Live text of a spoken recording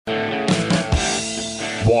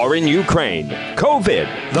war in Ukraine,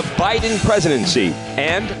 COVID, the Biden presidency,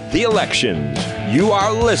 and the elections. You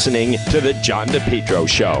are listening to The John DePetro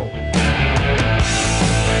Show.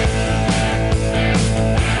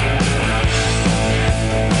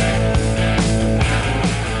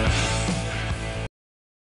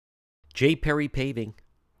 J. Perry Paving.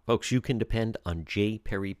 Folks, you can depend on J.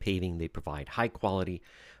 Perry Paving. They provide high quality,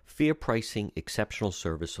 fair pricing, exceptional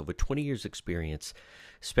service, over 20 years experience,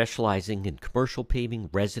 specializing in commercial paving,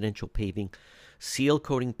 residential paving, seal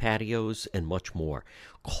coating patios, and much more.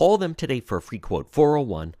 Call them today for a free quote,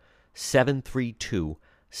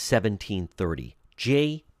 401-732-1730.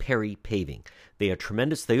 J. Perry Paving. They are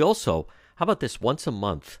tremendous. They also, how about this, once a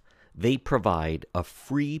month, they provide a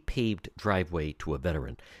free paved driveway to a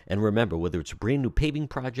veteran. And remember, whether it's a brand new paving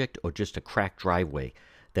project or just a cracked driveway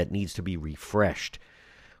that needs to be refreshed,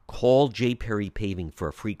 call J. Perry Paving for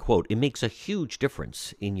a free quote. It makes a huge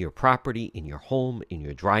difference in your property, in your home, in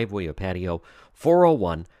your driveway or patio.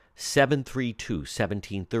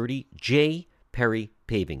 401-732-1730. J. Perry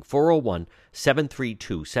Paving.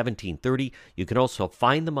 401-732-1730. You can also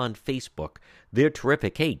find them on Facebook. They're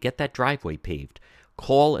terrific. Hey, get that driveway paved.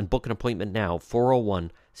 Call and book an appointment now,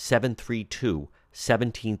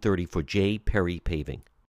 401-732-1730 for J. Perry Paving.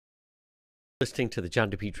 Listening to the John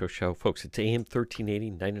DePetro Show, folks, it's AM 1380,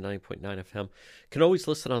 99.9 FM. Can always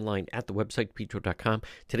listen online at the website, depetro.com.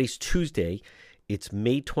 Today's Tuesday. It's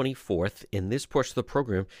May 24th, and this portion of the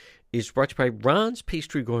program is brought to you by Ron's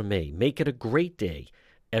Pastry Gourmet. Make it a great day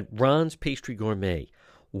at Ron's Pastry Gourmet,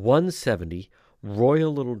 170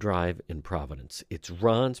 Royal Little Drive in Providence. It's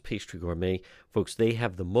Ron's Pastry Gourmet. Folks, they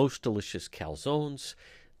have the most delicious calzones.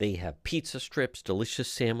 They have pizza strips,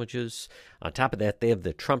 delicious sandwiches. On top of that, they have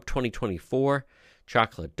the Trump 2024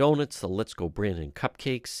 chocolate donuts, the Let's Go Brandon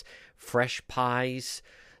cupcakes, fresh pies.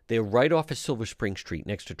 They're right off of Silver Spring Street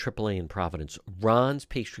next to AAA in Providence. Ron's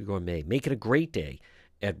Pastry Gourmet. Make it a great day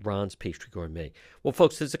at Ron's Pastry Gourmet. Well,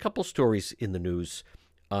 folks, there's a couple stories in the news,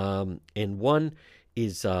 and one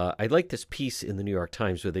is I like this piece in the New York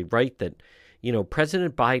Times where they write that,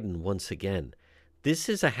 President Biden, once again, this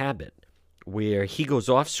is a habit where he goes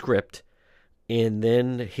off script and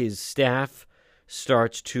then his staff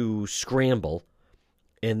starts to scramble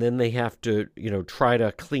and then they have to, try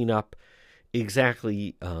to clean up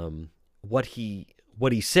exactly what he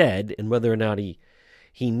said and whether or not he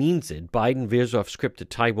means it. Biden veers off script to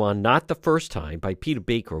Taiwan, not the first time, by Peter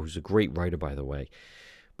Baker, who's a great writer, by the way.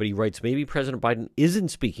 But he writes, maybe President Biden isn't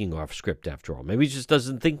speaking off script after all. Maybe he just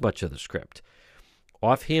doesn't think much of the script.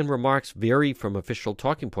 Offhand remarks vary from official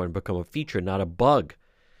talking point and become a feature, not a bug,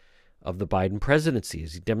 of the Biden presidency,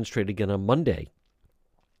 as he demonstrated again on Monday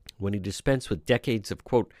when he dispensed with decades of,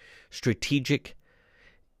 quote, strategic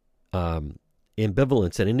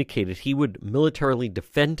ambivalence and indicated he would militarily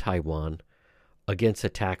defend Taiwan against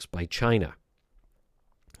attacks by China.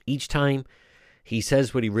 Each time he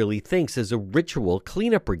says what he really thinks is a ritual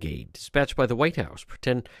cleanup brigade dispatched by the White House.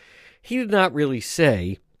 Pretend he did not really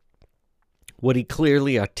say what he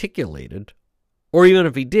clearly articulated, or even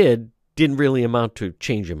if he didn't really amount to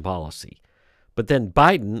change in policy. But then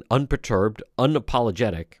Biden, unperturbed,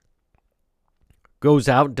 unapologetic, goes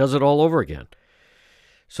out and does it all over again.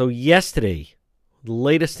 So yesterday, the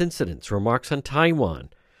latest incidents, remarks on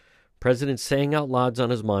Taiwan, President saying out loud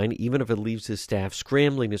on his mind, even if it leaves his staff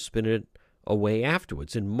scrambling to spin it away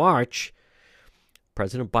afterwards. In March,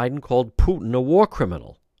 President Biden called Putin a war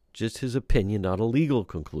criminal. Just his opinion, not a legal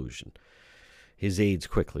conclusion. His aides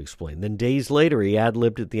quickly explained. Then days later, he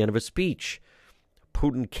ad-libbed at the end of a speech.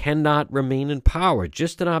 Putin cannot remain in power.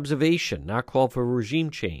 Just an observation, not call for regime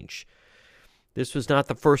change. This was not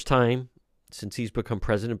the first time since he's become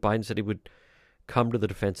president. Biden said he would come to the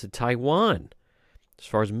defense of Taiwan. As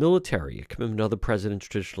far as military, a commitment other presidents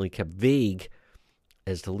traditionally kept vague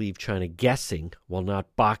as to leave China guessing while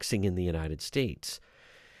not boxing in the United States.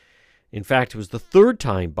 In fact, it was the third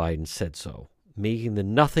time Biden said so, making the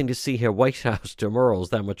nothing to see here White House demurrals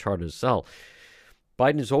that much harder to sell.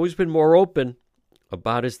 Biden has always been more open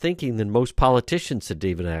about his thinking than most politicians, said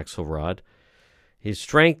David Axelrod. His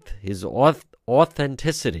strength, his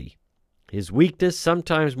authenticity, his weakness,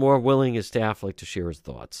 sometimes more willing his staff like to share his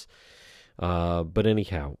thoughts. But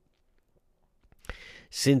anyhow,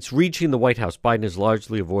 since reaching the White House, Biden has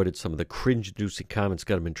largely avoided some of the cringe-inducing comments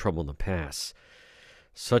got him in trouble in the past,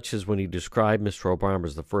 such as when he described Mr. Obama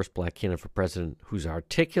as the first black candidate for president who's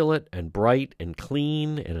articulate and bright and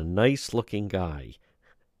clean and a nice-looking guy.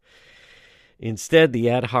 Instead, the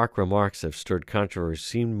ad hoc remarks have stirred controversy,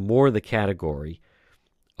 seem more the category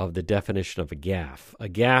of the definition of a gaffe. A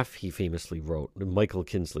gaffe, he famously wrote, Michael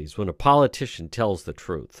Kinsley's, when a politician tells the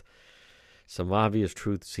truth. some obvious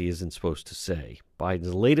truths he isn't supposed to say.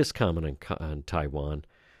 Biden's latest comment on Taiwan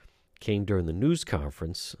came during the news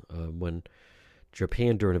conference when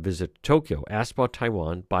Japan, during a visit to Tokyo, asked about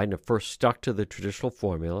Taiwan. Biden at first stuck to the traditional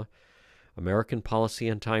formula. American policy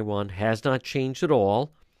on Taiwan has not changed at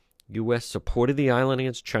all. U.S. supported the island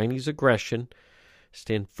against Chinese aggression,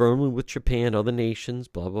 stand firmly with Japan, other nations,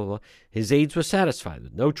 blah, blah, blah. His aides were satisfied,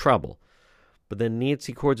 with no trouble. But then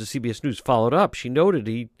Nancy Cordes of CBS News followed up. She noted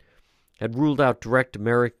he had ruled out direct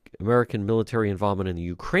American military involvement in the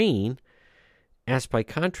Ukraine. Asked by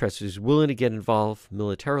contrast, he's willing to get involved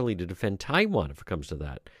militarily to defend Taiwan if it comes to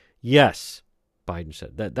that. Yes, Biden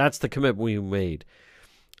said. That's the commitment we made.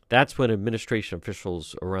 That's when administration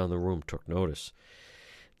officials around the room took notice.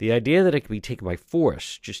 The idea that it could be taken by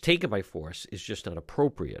force, just taken by force, is just not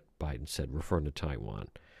appropriate, Biden said, referring to Taiwan.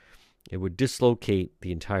 It would dislocate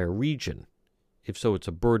the entire region. If so, it's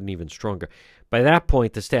a burden even stronger. By that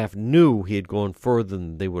point, the staff knew he had gone further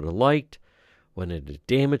than they would have liked, went into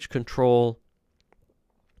damage control.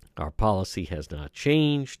 Our policy has not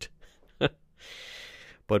changed.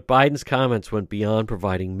 But Biden's comments went beyond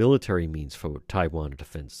providing military means for Taiwan to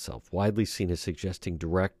defend itself, widely seen as suggesting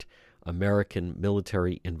direct American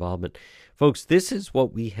military involvement. Folks, this is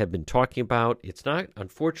what we have been talking about. It's not,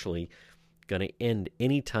 unfortunately, going to end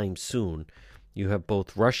anytime soon. You have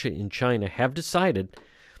both Russia and China have decided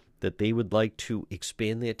that they would like to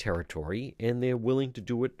expand their territory, and they're willing to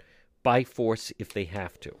do it by force if they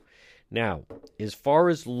have to. Now, as far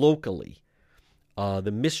as locally,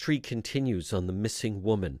 the mystery continues on the missing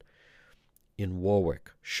woman in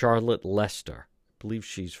Warwick, Charlotte Lester. I believe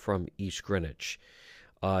she's from East Greenwich.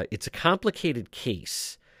 It's a complicated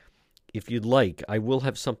case. If you'd like, I will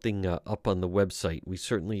have something up on the website. We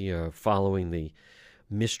certainly are following the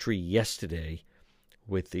mystery yesterday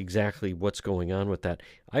with exactly what's going on with that.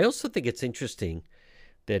 I also think it's interesting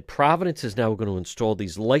that Providence is now going to install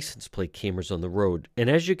these license plate cameras on the road. And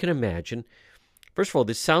as you can imagine, first of all,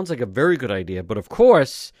 this sounds like a very good idea, but of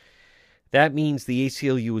course, that means the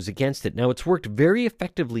ACLU is against it. Now, it's worked very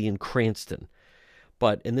effectively in Cranston,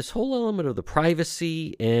 but in this whole element of the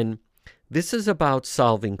privacy, and this is about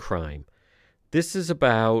solving crime. This is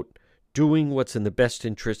about doing what's in the best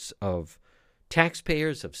interests of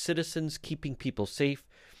taxpayers, of citizens, keeping people safe.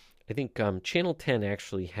 I think Channel 10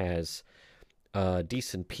 actually has a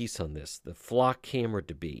decent piece on this, the flock camera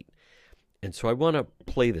debate. And so I want to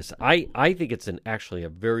play this. I think it's actually a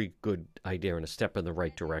very good idea and a step in the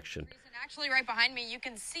right direction. Actually, right behind me, you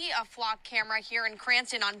can see a flock camera here in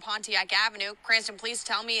Cranston on Pontiac Avenue. Cranston police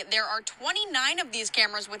tell me there are 29 of these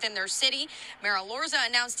cameras within their city. Mayor Lorza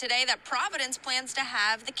announced today that Providence plans to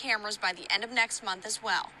have the cameras by the end of next month as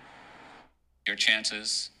well. Your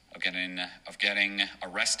chances of getting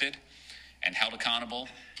arrested and held accountable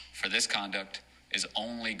for this conduct is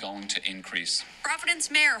only going to increase.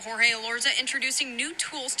 Providence Mayor Jorge Lorza introducing new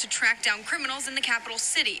tools to track down criminals in the capital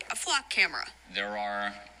city, a flock camera. There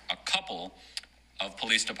are a couple of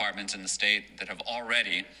police departments in the state that have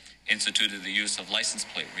already instituted the use of license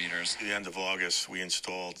plate readers. At the end of August, we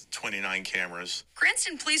installed 29 cameras.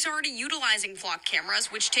 Cranston police are already utilizing flock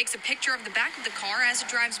cameras, which takes a picture of the back of the car as it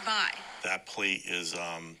drives by. That plate is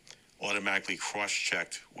automatically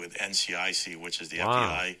cross-checked with NCIC, which is the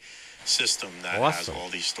FBI system that has all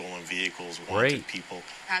these stolen vehicles, wanted people.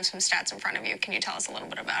 I have some stats in front of you. Can you tell us a little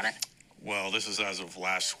bit about it? Well, this is as of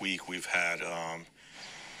last week. We've had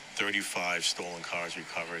 35 stolen cars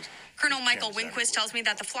recovered. Colonel Michael Winquist tells me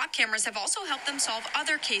that the flock cameras have also helped them solve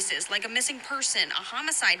other cases, like a missing person, a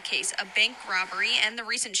homicide case, a bank robbery, and the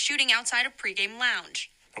recent shooting outside a pregame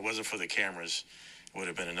lounge. If it wasn't for the cameras, it would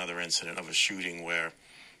have been another incident of a shooting where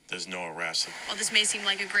there's no arrest. While this may seem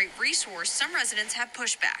like a great resource, some residents have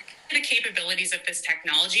pushback. The capabilities of this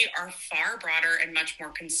technology are far broader and much more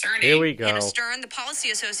concerning. Here we go. Hannah Stern, the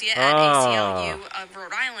policy associate at ACLU of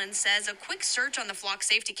Rhode Island, says a quick search on the Flock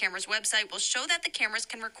Safety Cameras website will show that the cameras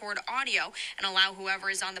can record audio and allow whoever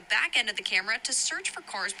is on the back end of the camera to search for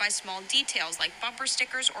cars by small details like bumper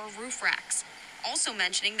stickers or roof racks. Also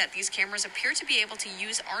mentioning that these cameras appear to be able to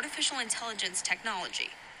use artificial intelligence technology.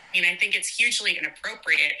 I think it's hugely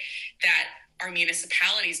inappropriate that our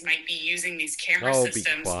municipalities might be using these camera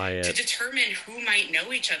systems to determine who might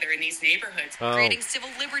know each other in these neighborhoods. Creating civil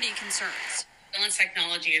liberty concerns. Surveillance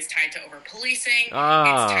technology is tied to over-policing. It's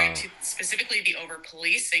tied to specifically the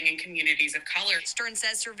over-policing in communities of color. Stern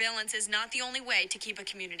says surveillance is not the only way to keep a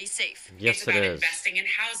community safe. It's about investing in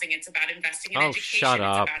housing. It's about investing in education. Shut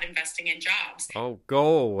up. It's about investing in jobs. Oh,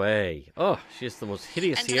 go away. Oh, she's the most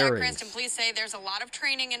hideous and tonight, earrings. Cranston police say there's a lot of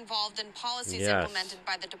training involved in policies implemented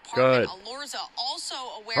by the department. Alorza also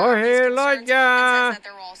aware of these concerns and says that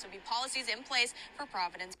there will also be policies in place for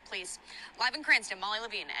Providence Police. Live in Cranston, Molly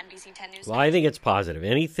Levine, NBC 10 News. Well, I think it's positive.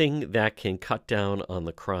 Anything that can cut down on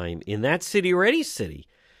the crime in that city or any city.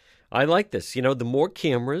 I like this. You know, the more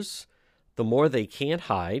cameras, the more they can't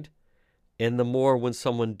hide, and the more when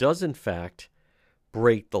someone does, in fact,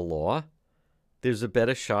 break the law, there's a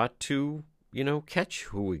better shot to, catch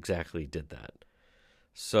who exactly did that.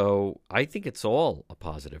 So I think it's all a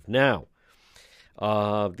positive. Now,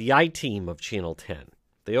 the I-Team of Channel 10,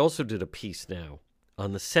 they also did a piece now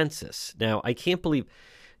on the census. Now, I can't believe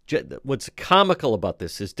what's comical about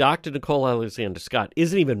this is Dr. Nicole Alexander Scott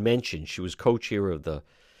isn't even mentioned. She was co-chair of the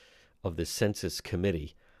census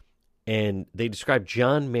committee. And they described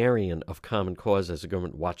John Marion of Common Cause as a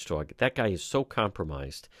government watchdog. That guy is so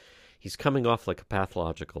compromised. He's coming off like a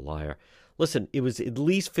pathological liar. Listen, it was at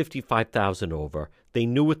least 55,000 over. They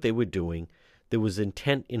knew what they were doing. There was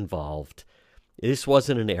intent involved. This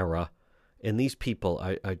wasn't an error. And these people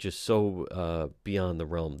are just so beyond the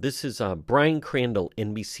realm. This is Brian Crandall,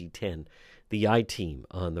 NBC 10, the I-Team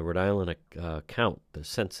on the Rhode Island count, the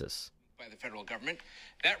census. By the federal government.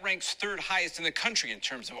 That ranks third highest in the country in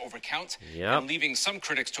terms of overcounts, and leaving some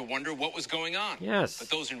critics to wonder what was going on. Yes. But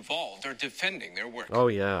those involved are defending their work. Oh,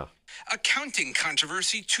 yeah. A counting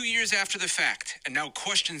controversy 2 years after the fact, and now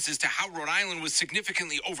questions as to how Rhode Island was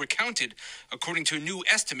significantly overcounted, according to a new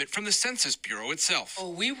estimate from the Census Bureau itself.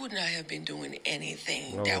 Oh, we would not have been doing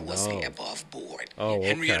anything that was above board. Oh, okay.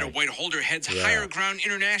 Henrietta White-Holder heads Higher Ground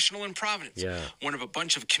International in Providence, one of a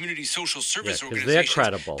bunch of community social service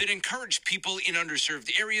organizations that encourage people in underserved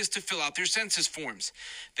areas to fill out their census forms.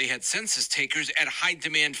 They had census takers at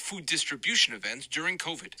high-demand food distribution events during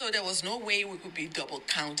COVID. So there was no way we could be double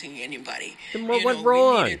counting anybody. Then what went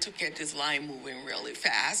wrong? We needed to get this line moving really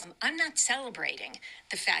fast. I'm not celebrating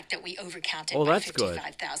the fact that we overcounted by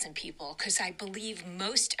 55,000 people because I believe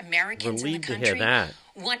most Americans in the country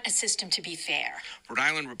want a system to be fair. Rhode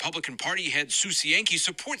Island Republican Party head Susie Yankee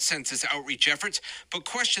supports census outreach efforts, but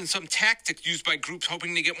questions some tactics used by groups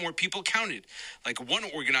hoping to get more people counted. Like one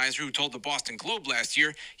organizer who told the Boston Globe last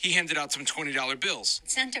year he handed out some $20 bills.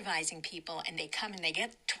 Incentivizing people, and they come and they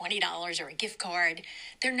get $20 or a gift card.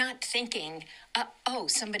 They're not thinking, I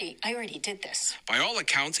already did this. By all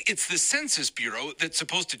accounts, it's the Census Bureau that's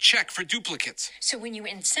supposed to check for duplicates. So when you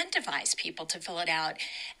incentivize people to fill it out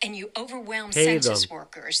and you overwhelm census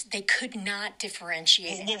workers, they could not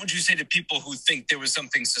differentiate. Well, what would you say to people who think there was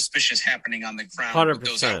something suspicious happening on the ground with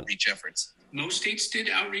those outreach efforts? Most states did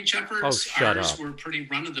outreach efforts. Oh, shut Ours up. were pretty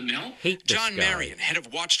run-of-the-mill. John Marion, head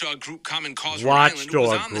of watchdog group Common Cause Rhode Island,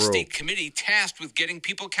 was on the state committee tasked with getting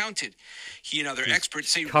people counted. He and other experts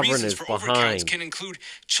say reasons for overcounts can include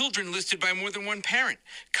children listed by more than one parent,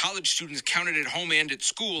 college students counted at home and at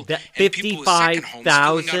school, and people with second homes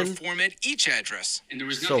filling out a form at each address. And there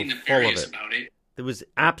was nothing nefarious about it. There was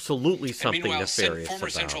absolutely something nefarious about it. Former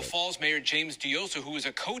Central Falls Mayor James Diosa, who was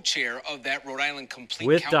a co-chair of that Rhode Island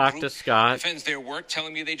Complete Count group, defends their work,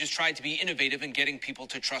 telling me they just tried to be innovative in getting people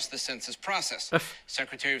to trust the census process.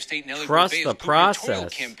 Secretary of State Nellie Gourvet's gubernatorial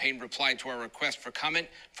campaign replied to our request for comment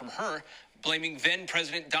from her, blaming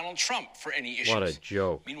then-President Donald Trump for any issues. What a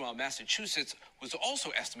joke. Meanwhile, Massachusetts was also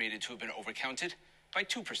estimated to have been overcounted by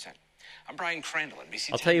 2%. I'm Brian Crandall, NBC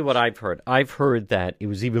 10. I'll tell you what I've heard. I've heard that it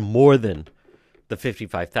was even more than the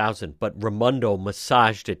 55,000, but Raimondo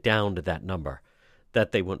massaged it down to that number,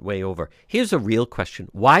 that they went way over. Here's a real question.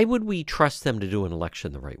 Why would we trust them to do an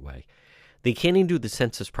election the right way? They can't even do the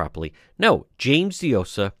census properly. No, James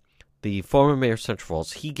Diosa, the former mayor of Central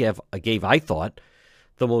Falls, he gave, I thought,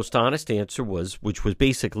 the most honest answer which was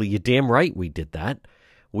basically, you're damn right we did that.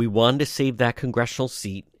 We wanted to save that congressional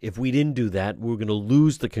seat. If we didn't do that, we were going to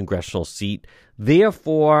lose the congressional seat.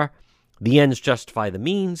 Therefore, the ends justify the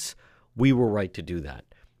means. We were right to do that.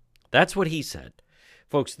 That's what he said.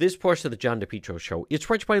 Folks, this portion of the John DePietro Show, it's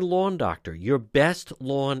brought by Lawn Doctor. Your best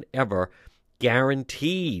lawn ever,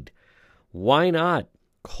 guaranteed. Why not?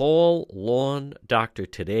 Call Lawn Doctor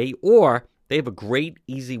today, or they have a great,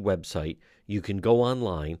 easy website. You can go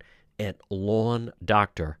online at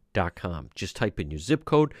lawndoctor.com. Just type in your zip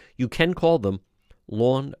code. You can call them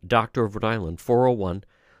Lawn Doctor of Rhode Island,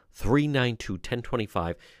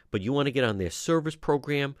 401-392-1025. But you want to get on their service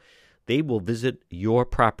program, they will visit your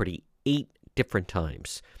property 8 different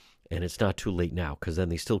times. And it's not too late now, because then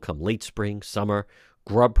they still come late spring, summer,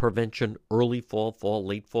 grub prevention, early fall,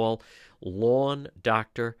 late fall. Lawn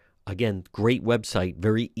Doctor, again, great website,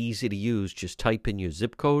 very easy to use. Just type in your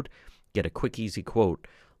zip code, get a quick, easy quote.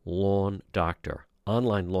 Lawn Doctor.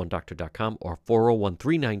 Online, lawndoctor.com, or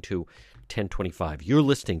 401-392-1025. You're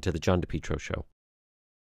listening to The John DePietro Show.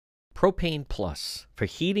 Propane Plus. For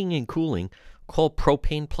heating and cooling, call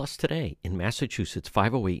Propane Plus today. In Massachusetts,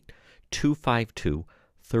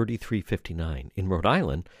 508-252-3359. In Rhode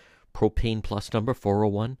Island, Propane Plus number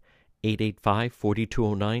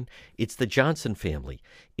 401-885-4209. It's the Johnson family.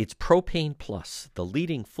 It's Propane Plus, the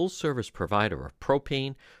leading full-service provider of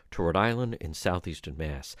propane to Rhode Island and southeastern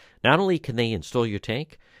Mass. Not only can they install your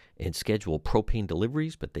tank and schedule propane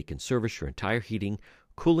deliveries, but they can service your entire heating,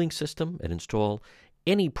 cooling system and install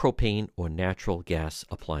any propane or natural gas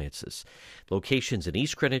appliances. Locations in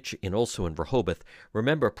East Greenwich and also in Rehoboth.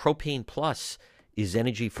 Remember, Propane Plus is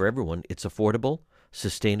energy for everyone. It's affordable,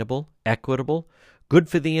 sustainable, equitable, good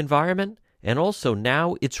for the environment, and also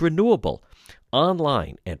now it's renewable.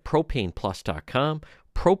 Online at propaneplus.com.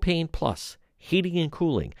 Propane Plus, heating and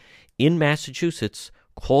cooling. In Massachusetts,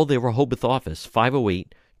 call their Rehoboth office,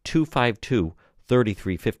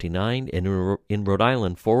 508-252-3359. And in Rhode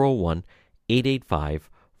Island,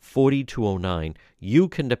 401-885-4209. You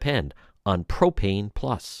can depend on Propane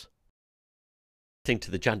Plus. Listening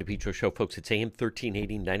to the John DePietro Show, folks. It's AM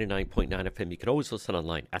 1380, 99.9 FM. You can always listen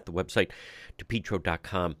online at the website,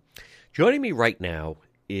 DePietro.com. Joining me right now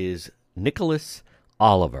is Nicholas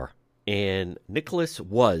Oliver. And Nicholas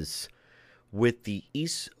was with the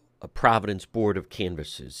East Providence Board of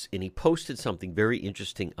Canvassers, and he posted something very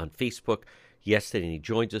interesting on Facebook yesterday, and he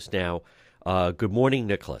joins us now. Good morning,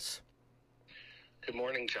 Nicholas. Good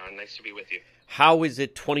morning, John. Nice to be with you. How is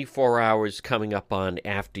it 24 hours coming up on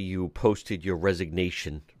after you posted your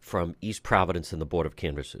resignation from East Providence and the Board of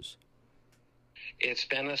Canvassers? It's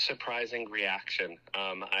been a surprising reaction.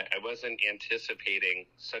 I wasn't anticipating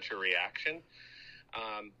such a reaction,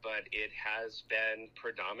 but it has been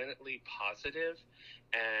predominantly positive,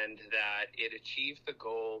 and that it achieved the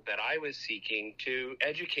goal that I was seeking to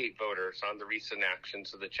educate voters on the recent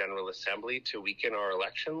actions of the General Assembly to weaken our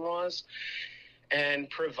election laws and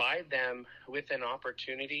provide them with an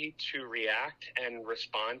opportunity to react and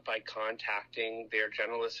respond by contacting their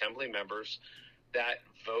General Assembly members that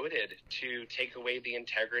voted to take away the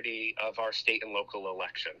integrity of our state and local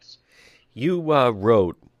elections. You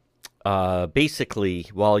wrote, basically,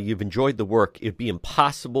 while you've enjoyed the work, it'd be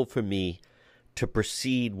impossible for me to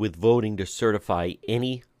proceed with voting to certify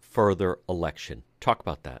any further election. Talk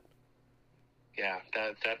about that. Yeah,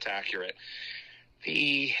 that's accurate.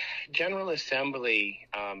 The General Assembly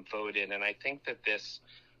voted, and I think that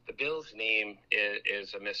the bill's name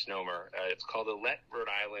is a misnomer. It's called the Let Rhode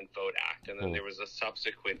Island Vote Act, and then there was a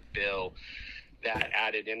subsequent bill that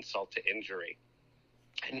added insult to injury.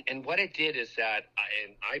 And what it did is that,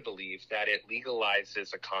 and I believe that it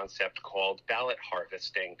legalizes a concept called ballot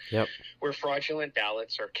harvesting, where fraudulent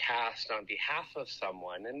ballots are cast on behalf of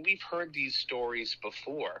someone. And we've heard these stories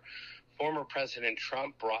before. Former President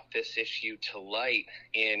Trump brought this issue to light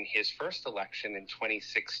in his first election in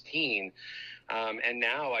 2016. And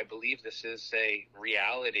now I believe this is a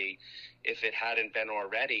reality, if it hadn't been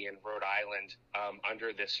already, in Rhode Island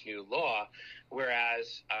under this new law,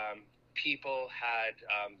 whereas people had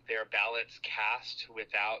their ballots cast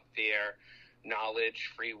without their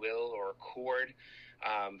knowledge, free will, or accord.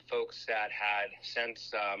 Folks that had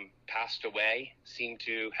since passed away seem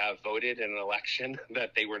to have voted in an election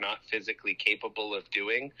that they were not physically capable of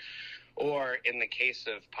doing. Or in the case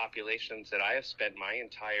of populations that I have spent my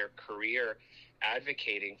entire career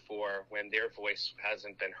advocating for, when their voice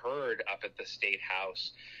hasn't been heard up at the State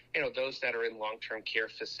House, those that are in long-term care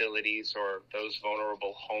facilities or those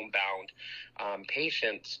vulnerable homebound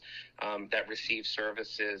patients that receive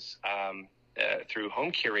services through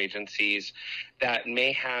home care agencies that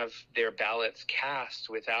may have their ballots cast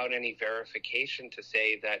without any verification to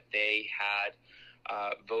say that they had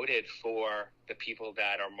voted for the people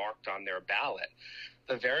that are marked on their ballot.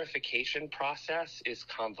 The verification process is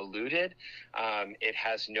convoluted. It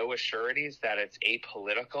has no assurities that it's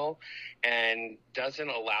apolitical, and doesn't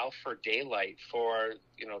allow for daylight for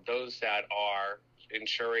those that are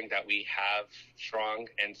ensuring that we have strong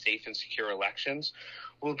and safe and secure elections.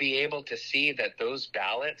 Will be able to see that those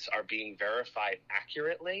ballots are being verified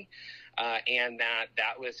accurately, and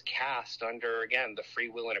that was cast under, again, the free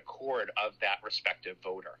will and accord of that respective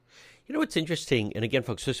voter. You know what's interesting, and again,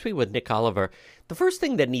 folks, so speaking with Nick Oliver, the first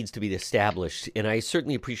thing that needs to be established, and I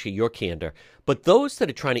certainly appreciate your candor, but those that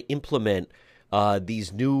are trying to implement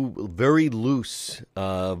these new, very loose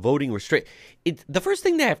voting restrictions. The first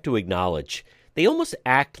thing they have to acknowledge, they almost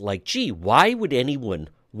act like, gee, why would anyone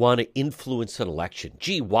want to influence an election?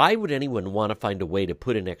 Gee, why would anyone want to find a way to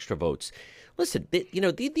put in extra votes? Listen,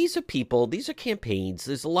 these are people, these are campaigns.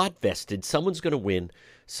 There's a lot vested. Someone's going to win.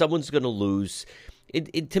 Someone's going to lose.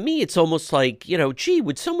 To me, it's almost like, gee,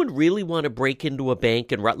 would someone really want to break into a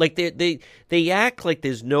bank and like they act like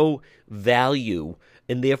there's no value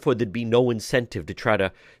and therefore there'd be no incentive to try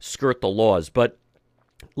to skirt the laws. But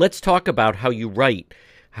let's talk about how you write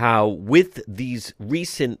how with these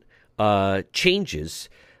recent changes,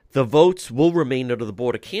 the votes will remain under the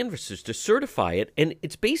Board of Canvassers to certify it. And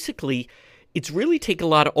it's really take a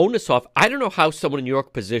lot of onus off. I don't know how someone in your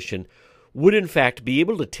position would, in fact, be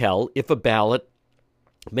able to tell if a ballot,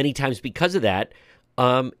 many times because of that,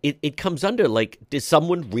 it comes under, like, does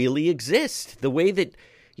someone really exist? The way that,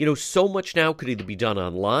 so much now could either be done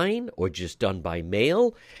online or just done by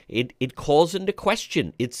mail. It calls into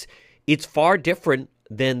question. It's far different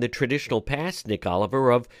than the traditional past, Nick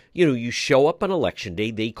Oliver, of, you show up on election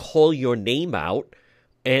day, they call your name out,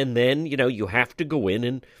 and then, you have to go in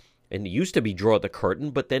and it used to be draw the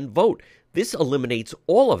curtain, but then vote. This eliminates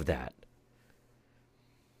all of that.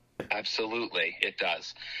 Absolutely, it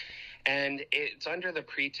does. And it's under the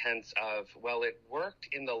pretense of, well, it worked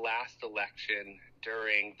in the last election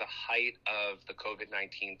during the height of the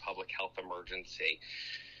COVID-19 public health emergency.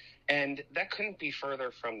 And that couldn't be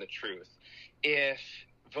further from the truth. If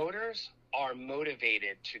voters are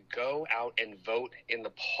motivated to go out and vote in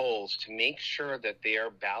the polls to make sure that their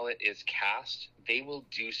ballot is cast, they will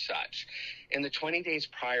do such. In the 20 days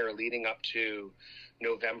prior leading up to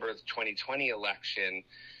November 2020 election,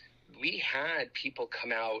 we had people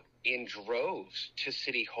come out in droves to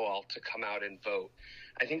City Hall to come out and vote.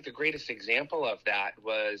 I think the greatest example of that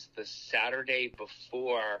was the Saturday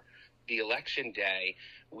before the election day.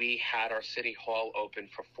 We had our City Hall open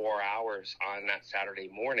for 4 hours on that Saturday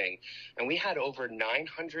morning, and we had over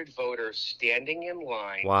 900 voters standing in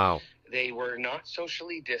line. Wow. They were not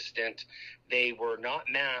socially distant. They were not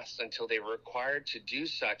masked until they were required to do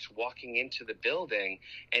such walking into the building.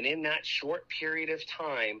 And in that short period of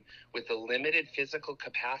time, with the limited physical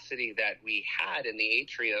capacity that we had in the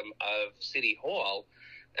atrium of City Hall,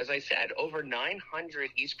 as I said, over 900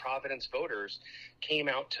 East Providence voters came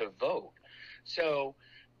out to vote. So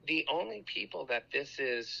the only people that this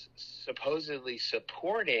is supposedly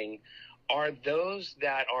supporting are those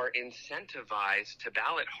that are incentivized to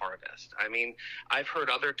ballot harvest. I mean, I've heard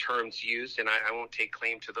other terms used, and I won't take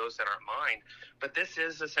claim to those that aren't mine, but this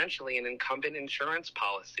is essentially an incumbent insurance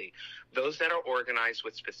policy. Those that are organized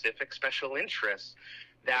with specific special interests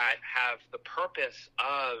that have the purpose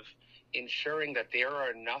of ensuring that there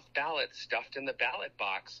are enough ballots stuffed in the ballot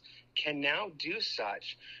box can now do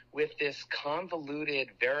such with this convoluted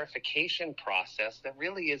verification process that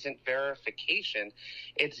really isn't verification.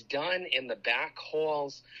 It's done in the back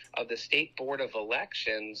halls of the State Board of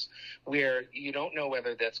Elections, where you don't know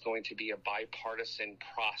whether that's going to be a bipartisan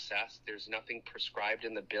process. There's nothing prescribed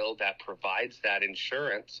in the bill that provides that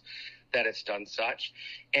insurance that it's done such,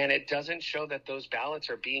 and it doesn't show that those ballots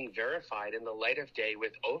are being verified in the light of day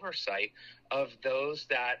with oversight of those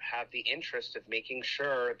that have the interest of making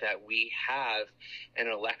sure that we have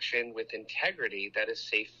an election with integrity that is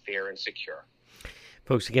safe, fair, and secure.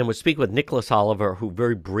 Folks, again, we're speaking with Nicholas Oliver, who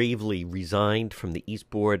very bravely resigned from the East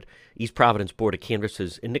Providence Board of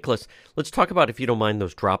Canvassers. And Nicholas, let's talk about, if you don't mind,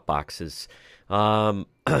 those drop boxes. I'm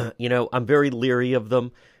very leery of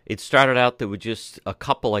them. It started out, there were just a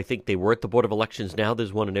couple. I think they were at the Board of Elections. Now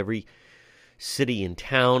there's one in every city and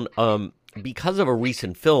town. Because of a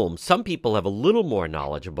recent film, some people have a little more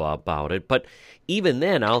knowledge about it. But even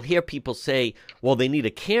then, I'll hear people say, well, they need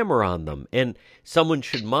a camera on them and someone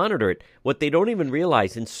should monitor it. What they don't even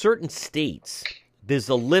realize, in certain states, there's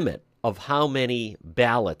a limit of how many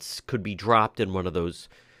ballots could be dropped in one of those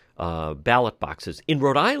ballot boxes. In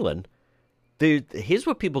Rhode Island, here's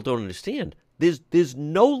what people don't understand. There's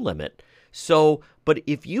no limit. So, but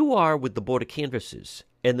if you are with the Board of Canvassers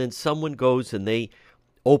and then someone goes and they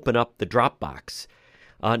open up the drop box,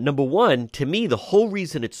 number one, to me, the whole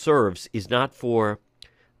reason it serves is not for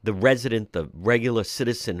the resident, the regular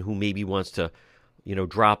citizen who maybe wants to,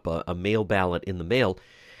 drop a mail ballot in the mail.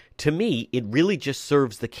 To me, it really just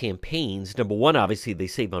serves the campaigns. Number one, obviously, they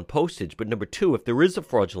save on postage. But number two, if there is a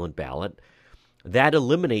fraudulent ballot, that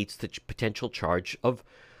eliminates the potential charge of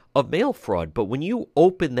mail fraud. But when you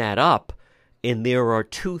open that up and there are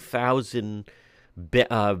 2,000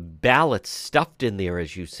 ballots stuffed in there,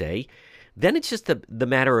 as you say, then it's just the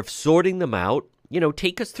matter of sorting them out.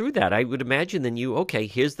 Take us through that. I would imagine then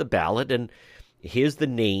here's the ballot and here's the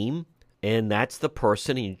name and that's the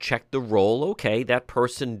person, and you check the roll. Okay, that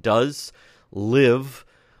person does live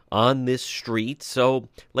on this street. So,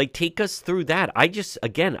 like, take us through that. I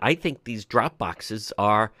think these drop boxes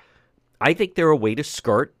I think they're a way to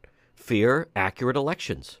skirt fair, accurate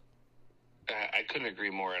elections. I couldn't agree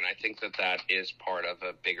more, and I think that is part of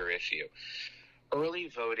a bigger issue. Early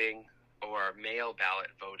voting or mail ballot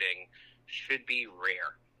voting should be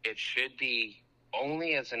rare. It should be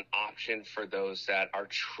only as an option for those that are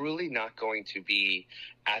truly not going to be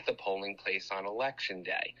at the polling place on election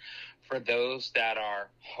day. For those that are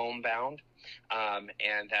homebound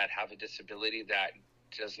and that have a disability that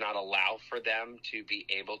does not allow for them to be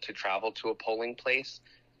able to travel to a polling place,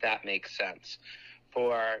 that makes sense.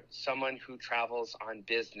 For someone who travels on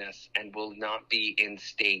business and will not be in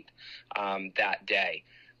state that day,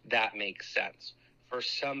 that makes sense. For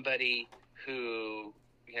somebody who,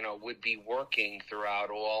 would be working throughout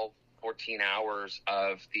all 14 hours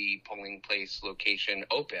of the polling place location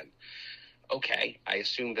open, okay, I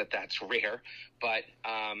assume that that's rare, but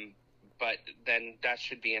then that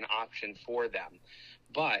should be an option for them.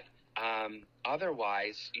 But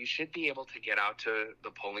otherwise, you should be able to get out to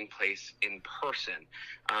the polling place in person.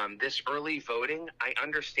 This early voting, I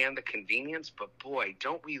understand the convenience, but boy,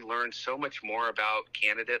 don't we learn so much more about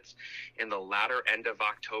candidates in the latter end of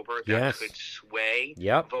October that could sway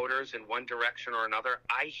voters in one direction or another.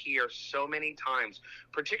 I hear so many times,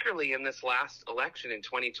 particularly in this last election in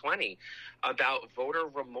 2020, about voter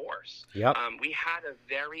remorse. We had a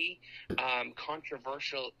very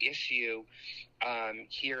controversial issue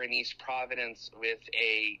here in East Providence with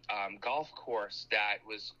a golf course that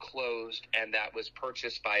was closed and that was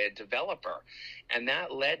purchased by a developer. And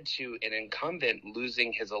that led to an incumbent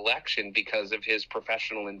losing his election because of his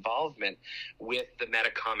professional involvement with the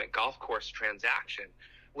Metacomet golf course transaction.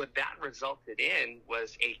 What that resulted in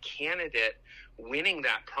was a candidate winning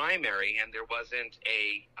that primary, and there wasn't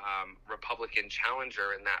a Republican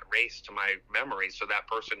challenger in that race to my memory. So that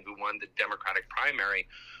person who won the Democratic primary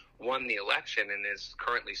won the election and is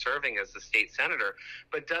currently serving as the state senator,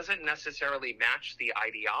 but doesn't necessarily match the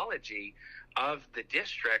ideology of the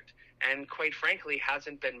district, and quite frankly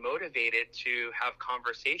hasn't been motivated to have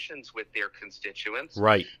conversations with their constituents.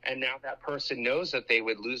 Right. And now that person knows that they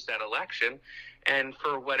would lose that election, and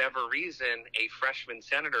for whatever reason, a freshman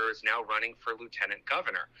senator is now running for lieutenant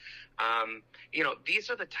governor.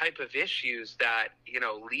 These are the type of issues that,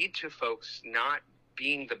 lead to folks not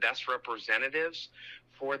being the best representatives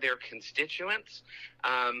for their constituents.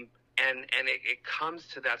 And it comes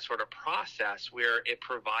to that sort of process where it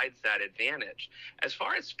provides that advantage. As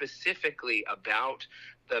far as specifically about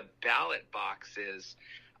the ballot boxes,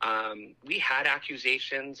 we had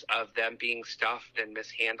accusations of them being stuffed and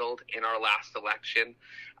mishandled in our last election,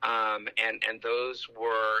 and those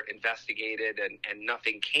were investigated and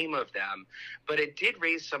nothing came of them. But it did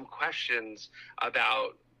raise some questions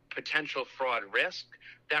about potential fraud risk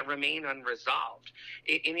that remain unresolved.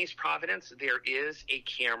 In East Providence, there is a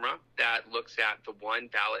camera that looks at the one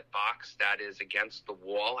ballot box that is against the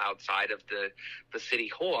wall outside of the city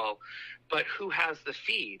hall, but who has the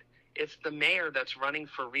feed? It's the mayor that's running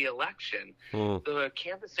for re-election. The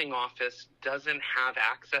canvassing office doesn't have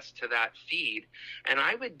access to that feed. And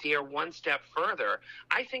I would dare one step further.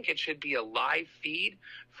 I think it should be a live feed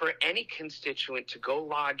for any constituent to go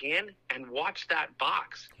log in and watch that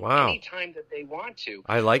box anytime that they want to.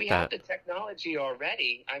 I like that. We have the technology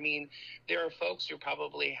already. I mean, there are folks who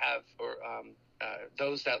probably have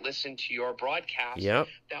those that listen to your broadcast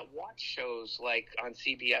that watch shows like on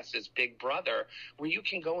CBS's Big Brother, where you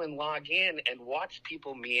can go and log in and watch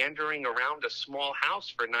people meandering around a small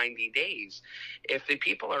house for 90 days. If the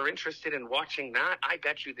people are interested in watching that, I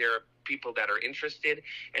bet you there are people that are interested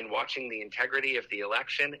in watching the integrity of the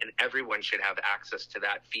election, and everyone should have access to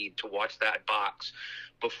that feed to watch that box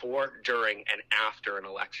before, during, and after an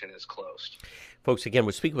election is closed. Folks, again,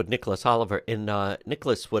 we're speaking with Nicholas Oliver. And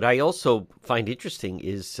Nicholas, what I also find interesting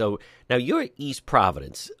is, so now you're at East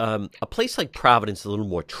Providence. A place like Providence is a little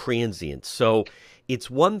more transient. So it's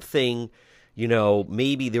one thing,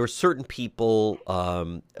 maybe there are certain people,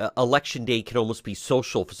 election day can almost be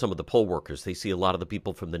social for some of the poll workers. They see a lot of the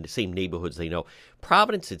people from the same neighborhoods they know.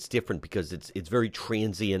 Providence, it's different because it's very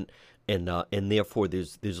transient, and therefore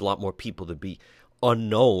there's a lot more people to be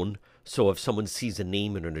unknown. So if someone sees a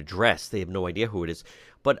name and an address, they have no idea who it is.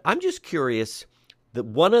 But I'm just curious that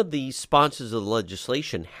one of the sponsors of the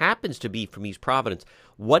legislation happens to be from East Providence.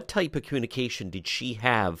 What type of communication did she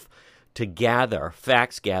have to gather,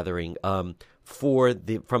 fax gathering, from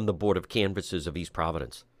the Board of Canvassers of East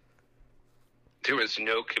Providence? There was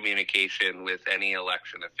no communication with any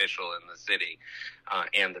election official in the city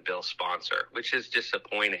and the bill sponsor, which is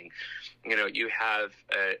disappointing. You know, you have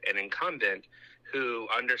an incumbent who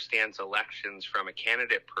understands elections from a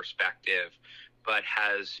candidate perspective, but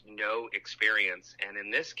has no experience. And in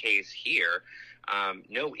this case here,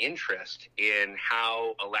 no interest in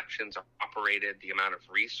how elections are operated, the amount of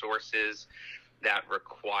resources that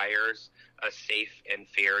requires a safe and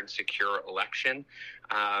fair and secure election,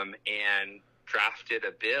 and drafted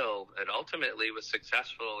a bill that ultimately was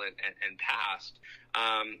successful and passed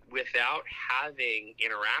without having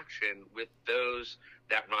interaction with those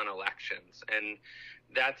that run elections. And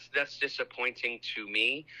that's disappointing to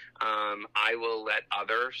me. I will let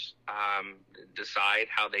others decide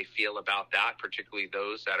how they feel about that, particularly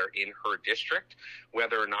those that are in her district,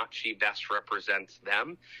 whether or not she best represents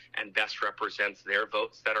them and best represents their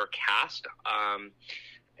votes that are cast.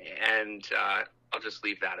 I'll just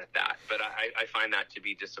leave that at that. But I find that to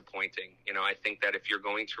be disappointing. You know, I think that if you're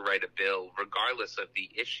going to write a bill, regardless of the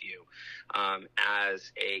issue,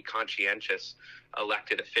 as a conscientious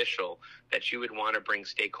elected official, that you would want to bring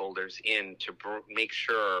stakeholders in to make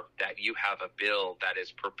sure that you have a bill that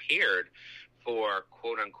is prepared for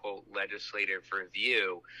quote-unquote legislative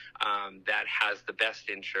review, that has the best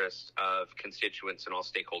interest of constituents and all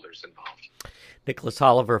stakeholders involved. Nicholas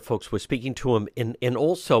Oliver, folks, we're speaking to him. And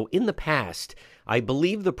also, in the past, I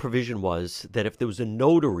believe the provision was that if there was a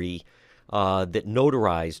notary that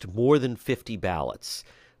notarized more than 50 ballots,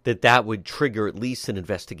 that would trigger at least an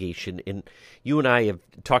investigation. And you and I have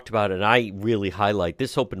talked about it, and I really highlight,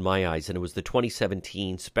 this opened my eyes, and it was the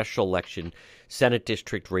 2017 special election Senate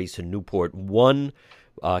district race in Newport. One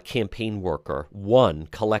campaign worker,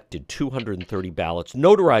 collected 230 ballots,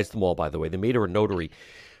 notarized them all, by the way. They made her a notary.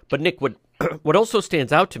 But, Nick, what also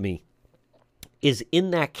stands out to me is in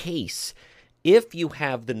that case, if you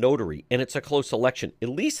have the notary and it's a close election, at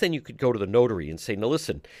least then you could go to the notary and say, now,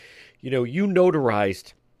 listen, you know, you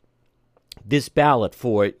notarized this ballot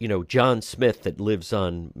for, you know, John Smith that lives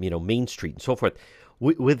on, you know, Main Street and so forth.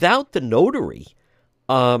 Without the notary,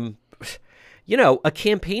 you know, a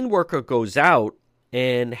campaign worker goes out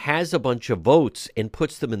and has a bunch of votes and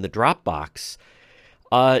puts them in the drop box.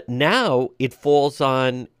 Now it falls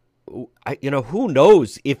on, you know, who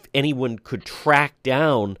knows if anyone could track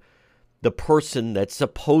down the person that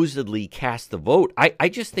supposedly cast the vote. I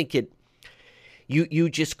just think you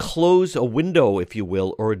just close a window, if you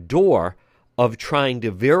will, or a door of trying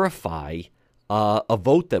to verify a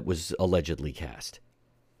vote that was allegedly cast.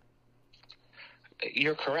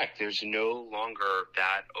 You're correct. There's no longer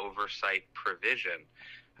that oversight provision.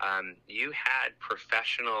 You had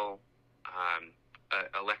professional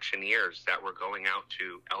electioneers that were going out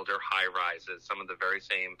to elder high-rises, some of the very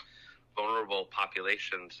same vulnerable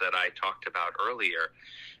populations that I talked about earlier,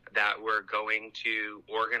 that were going to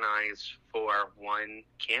organize for one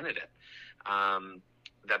candidate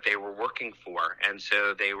that they were working for. And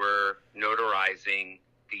so they were notarizing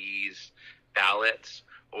these ballots,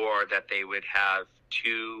 or that they would have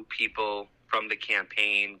two people from the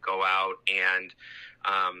campaign go out and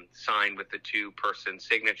sign with the two-person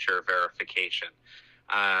signature verification,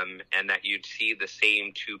 and that you'd see the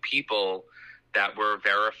same two people that were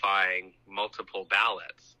verifying multiple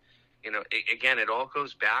ballots. You know, again, it all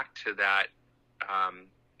goes back to that,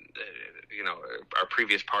 you know, our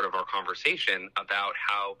previous part of our conversation about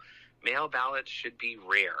how mail ballots should be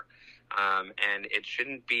rare. And it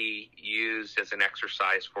shouldn't be used as an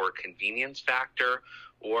exercise for a convenience factor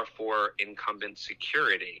or for incumbent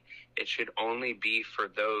security. It should only be for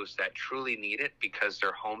those that truly need it because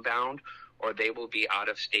they're homebound, or they will be out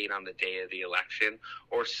of state on the day of the election,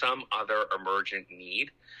 or some other emergent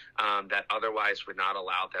need that otherwise would not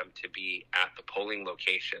allow them to be at the polling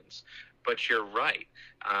locations. But you're right.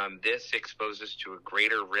 This exposes to a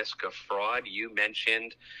greater risk of fraud. You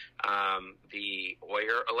mentioned the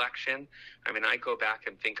Oyer election. I mean, I go back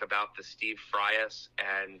and think about the Steve Frias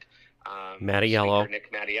and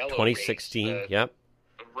Nick Mattiello 2016, race, yep.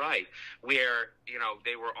 Right, where, you know,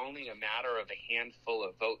 they were only a matter of a handful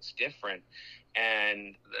of votes different.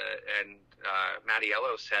 And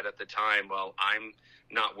Mattiello said at the time, well, I'm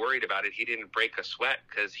not worried about it. He didn't break a sweat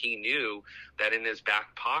because he knew that in his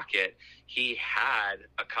back pocket, he had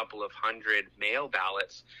a couple of hundred mail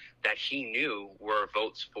ballots that he knew were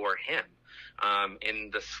votes for him in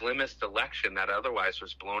the slimmest election that otherwise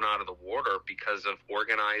was blown out of the water because of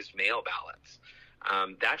organized mail ballots.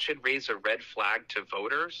 That should raise a red flag to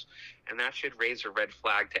voters, and that should raise a red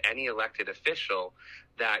flag to any elected official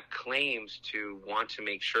that claims to want to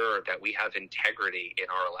make sure that we have integrity in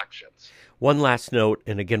our elections. One last note,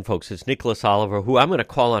 and again, folks, it's Nicholas Oliver, who I'm going to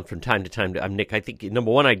call on from time to time. I'm Nick. I think,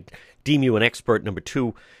 number one, I deem you an expert. Number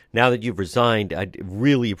two, now that you've resigned, I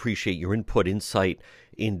really appreciate your input, insight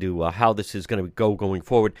into how this is going to go going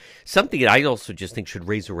forward. Something that I also just think should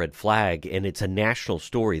raise a red flag, and it's a national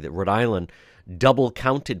story, that Rhode Island double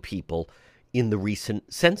counted people in the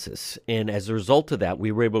recent census. And as a result of that,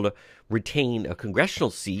 we were able to retain a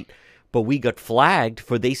congressional seat, but we got flagged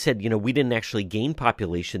for, they said, we didn't actually gain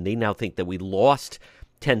population. They now think that we lost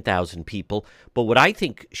 10,000 people. But what I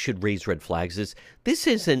think should raise red flags is this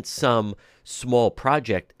isn't some small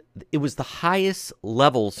project. It was the highest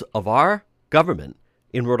levels of our government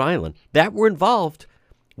in Rhode Island that were involved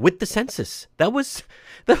with the census. That was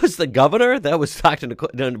the governor. That was Dr.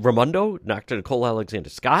 Raimondo, Dr. Nicole Alexander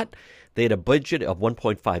Scott. They had a budget of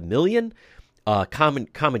 $1.5 million.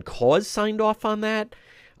 Common Cause signed off on that.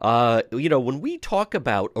 When we talk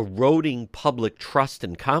about eroding public trust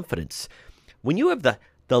and confidence, when you have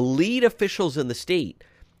the lead officials in the state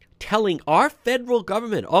telling our federal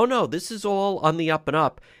government, oh, no, this is all on the up and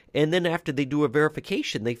up, and then after they do a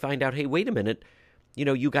verification, they find out, hey, wait a minute,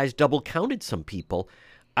 you guys double counted some people.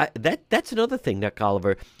 That's another thing, Nick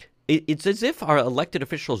Oliver. It's as if our elected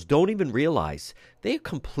officials don't even realize they're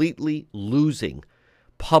completely losing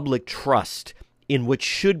public trust in what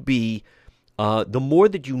should be the more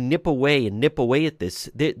that you nip away at this,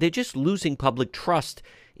 they're just losing public trust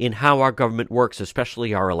in how our government works,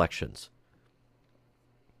 especially our elections.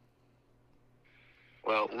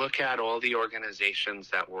 Well, look at all the organizations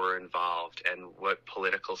that were involved and what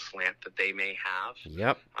political slant that they may have.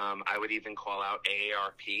 Yep. I would even call out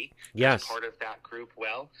AARP as part of that group.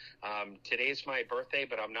 Well, today's my birthday,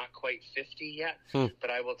 but I'm not quite 50 yet. But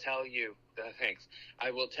I will tell you, thanks. I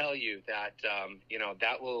will tell you that,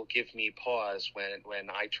 that will give me pause when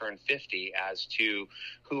I turn 50 as to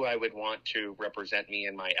who I would want to represent me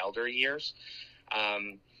in my elder years.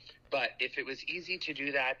 But if it was easy to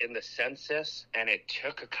do that in the census and it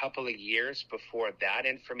took a couple of years before that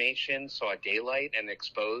information saw daylight and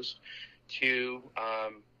exposed to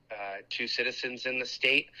citizens in the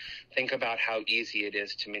state, think about how easy it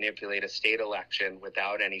is to manipulate a state election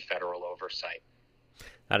without any federal oversight.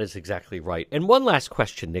 That is exactly right. And one last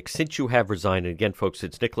question, Nick, since you have resigned, and again, folks,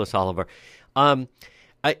 it's Nicholas Oliver.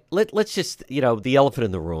 Let's just, the elephant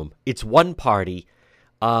in the room. It's one party.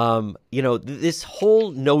 This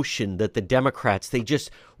whole notion that the Democrats, they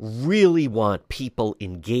just really want people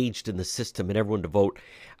engaged in the system and everyone to vote.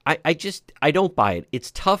 I don't buy it.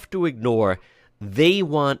 It's tough to ignore. They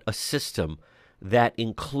want a system that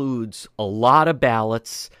includes a lot of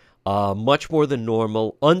ballots, much more than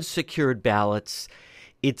normal, unsecured ballots.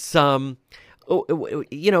 It's, let's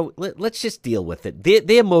just deal with it.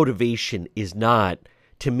 Their motivation is not,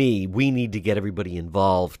 to me, we need to get everybody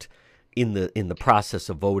involved in the process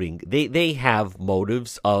of voting. They have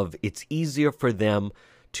motives of it's easier for them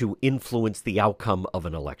to influence the outcome of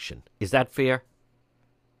an election. Is that fair?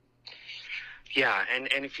 Yeah, and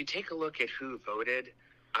if you take a look at who voted,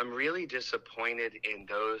 I'm really disappointed in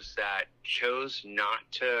those that chose not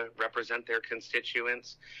to represent their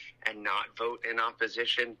constituents and not vote in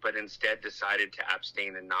opposition, but instead decided to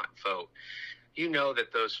abstain and not vote. You know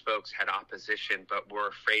that those folks had opposition but were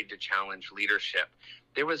afraid to challenge leadership.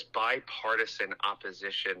 There was bipartisan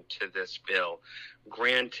opposition to this bill.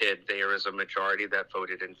 Granted, there is a majority that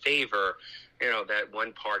voted in favor, that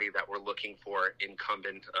one party that were looking for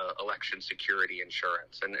incumbent election security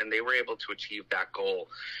insurance, and they were able to achieve that goal.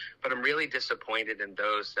 But I'm really disappointed in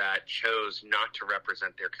those that chose not to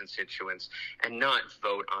represent their constituents and not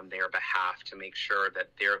vote on their behalf to make sure that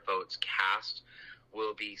their votes cast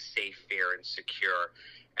will be safe, fair, and secure.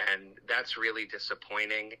 And that's really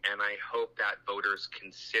disappointing, and I hope that voters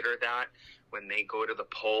consider that when they go to the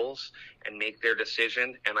polls and make their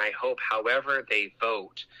decision. And I hope, however they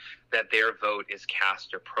vote, that their vote is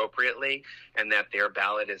cast appropriately and that their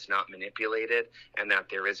ballot is not manipulated and that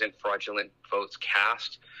there isn't fraudulent votes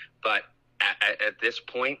cast. But at this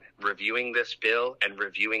point, reviewing this bill and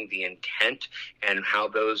reviewing the intent and how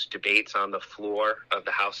those debates on the floor of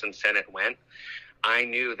the House and Senate went, I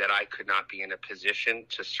knew that I could not be in a position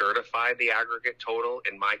to certify the aggregate total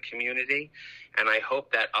in my community, and I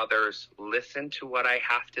hope that others listen to what I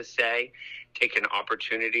have to say, take an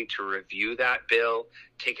opportunity to review that bill,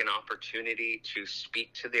 take an opportunity to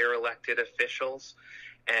speak to their elected officials,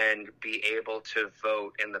 and be able to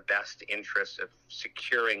vote in the best interest of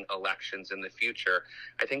securing elections in the future,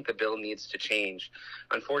 I think the bill needs to change.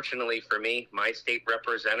 Unfortunately for me, my state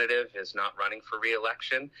representative is not running for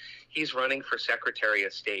re-election. He's running for Secretary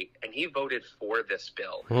of State, and he voted for this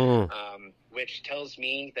bill, which tells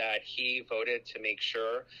me that he voted to make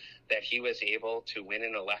sure that he was able to win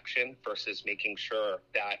an election versus making sure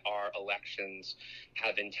that our elections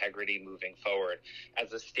have integrity moving forward.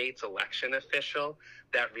 As a state's election official,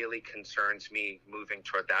 that really concerns me moving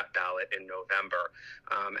toward that ballot in November.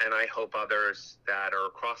 And I hope others that are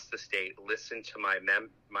across the state listen to my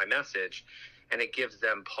message, and it gives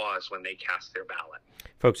them pause when they cast their ballot.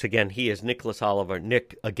 Folks, again, he is Nicholas Oliver.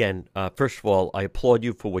 Nick, again, first of all, I applaud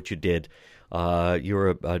you for what you did.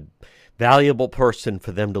 You're a valuable person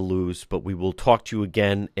for them to lose, but we will talk to you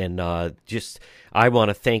again. And I want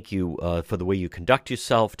to thank you for the way you conduct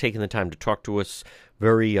yourself, taking the time to talk to us.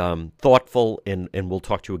 Very thoughtful, and we'll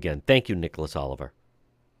talk to you again. Thank you, Nicholas Oliver.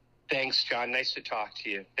 Thanks, John. Nice to talk to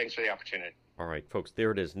you. Thanks for the opportunity. All right, folks,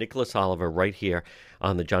 there it is. Nicholas Oliver right here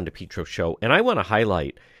on the John DePietro Show. And I want to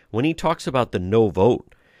highlight, when he talks about the no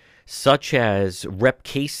vote, such as Rep.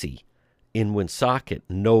 Casey in Woonsocket,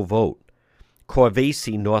 no vote.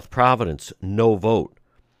 Corvacey, North Providence, no vote.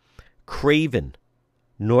 Craven,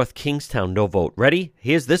 North Kingstown, no vote. Ready?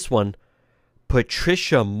 Here's this one.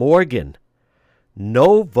 Patricia Morgan,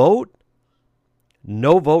 no vote.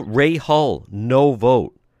 No vote. Ray Hull, no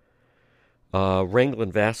vote. Wrangell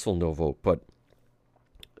Vassal, no vote. But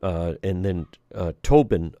and then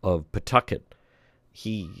Tobin of Pawtucket,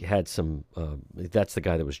 he had some. That's the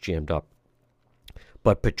guy that was jammed up.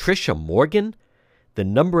 But Patricia Morgan, the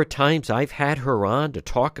number of times I've had her on to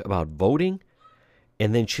talk about voting,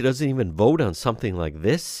 and then she doesn't even vote on something like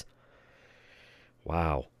this.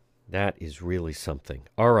 Wow, that is really something.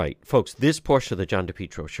 All right, folks, this portion of the John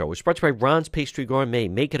DePietro Show is brought to you by Ron's Pastry Gourmet.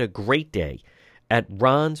 Make it a great day at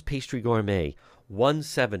Ron's Pastry Gourmet,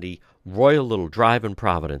 170 Royal Little Drive in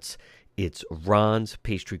Providence. It's Ron's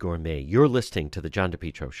Pastry Gourmet. You're listening to the John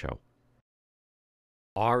DePietro Show.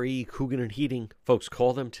 R.E. Coogan and Heating. Folks,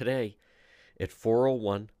 call them today at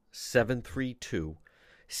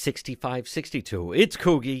 401-732-6562. It's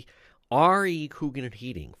Coogie. R.E. Coogan and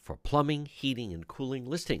Heating for plumbing, heating, and cooling.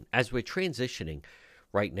 Listening, as we're transitioning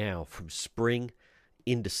right now from spring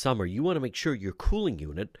into summer, you want to make sure your cooling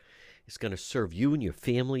unit is going to serve you and your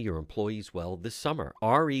family, your employees well this summer.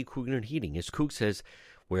 R.E. Coogan and Heating. As Coog says,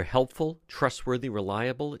 we're helpful, trustworthy,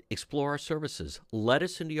 reliable. Explore our services. Let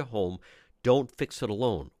us into your home. Don't fix it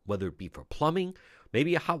alone, whether it be for plumbing,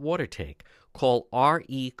 maybe a hot water tank. Call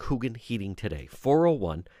R.E. Coogan Heating today,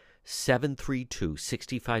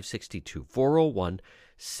 401-732-6562,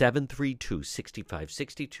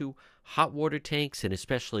 401-732-6562. Hot water tanks, and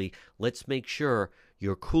especially let's make sure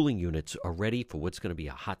your cooling units are ready for what's going to be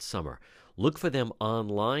a hot summer. Look for them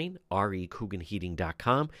online,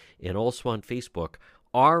 recooganheating.com, and also on Facebook,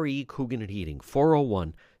 R.E. Coogan and Heating,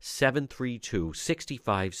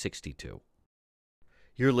 401-732-6562.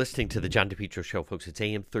 You're listening to the John DePietro Show, folks. It's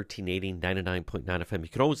AM 1380, 99.9 FM. You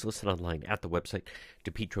can always listen online at the website,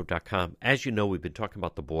 DePietro.com. As you know, we've been talking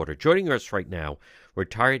about the border. Joining us right now,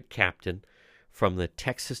 retired captain from the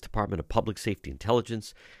Texas Department of Public Safety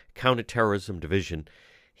Intelligence, Counterterrorism Division.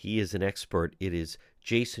 He is an expert. It is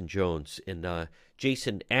Jason Jones. And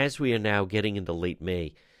Jason, as we are now getting into late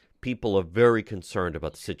May, people are very concerned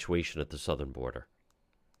about the situation at the southern border.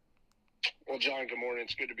 Well, John, good morning.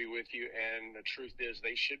 It's good to be with you. And the truth is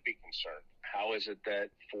they should be concerned. How is it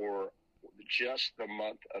that for just the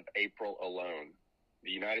month of April alone,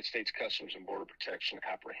 the United States Customs and Border Protection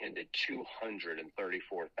apprehended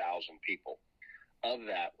 234,000 people? Of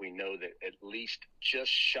that, we know that at least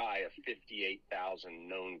just shy of 58,000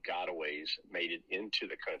 known gotaways made it into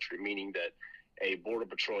the country, meaning that a Border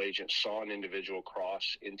Patrol agent saw an individual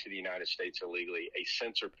cross into the United States illegally, a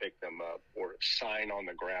sensor picked them up, or a sign on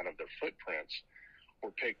the ground of their footprints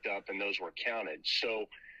were picked up, and those were counted. So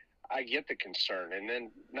I get the concern. And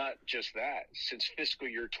then not just that, since fiscal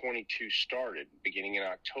year 22 started, beginning in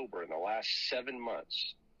October, in the last 7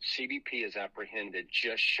 months, CBP has apprehended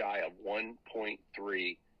just shy of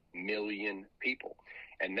 1.3 million people.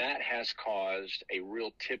 And that has caused a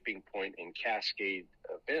real tipping point in cascade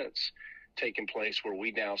events taking place where we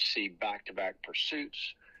now see back-to-back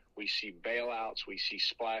pursuits, we see bailouts, we see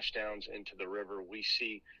splashdowns into the river, we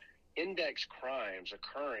see index crimes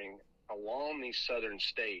occurring along these southern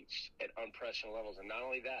states at unprecedented levels. And not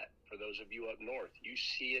only that, for those of you up north, you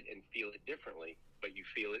see it and feel it differently, but you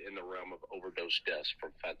feel it in the realm of overdose deaths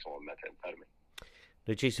from fentanyl and methamphetamine.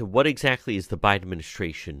 Now, Jason, what exactly is the Biden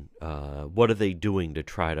administration, what are they doing to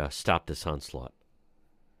try to stop this onslaught?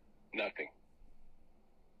 Nothing.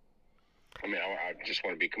 I mean, I just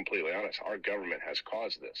want to be completely honest. Our government has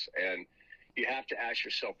caused this. And you have to ask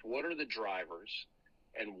yourself, what are the drivers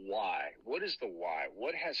and why? What is the why?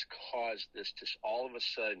 What has caused this to all of a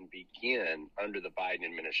sudden begin under the Biden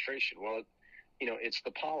administration? Well, it's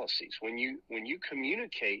the policies. When you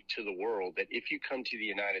communicate to the world that if you come to the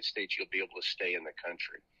United States, you'll be able to stay in the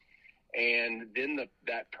country. And then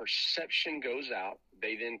that perception goes out.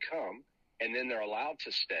 They then come, and then they're allowed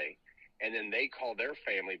to stay. And then they call their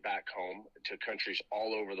family back home to countries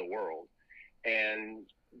all over the world. And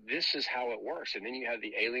this is how it works. And then you have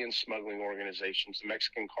the alien smuggling organizations, the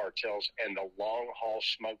Mexican cartels, and the long-haul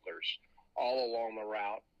smugglers all along the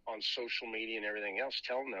route on social media and everything else,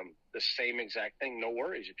 telling them the same exact thing. No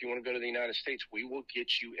worries. If you want to go to the United States, we will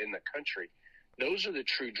get you in the country. Those are the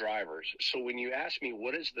true drivers. So when you ask me,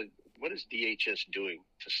 what is DHS doing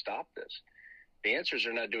to stop this? The answer is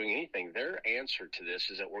they're not doing anything. Their answer to this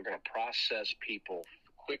is that we're going to process people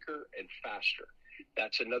quicker and faster.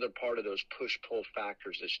 That's another part of those push-pull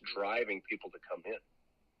factors that's driving people to come in.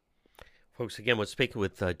 Folks, again, we're speaking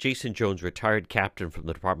with Jason Jones, retired captain from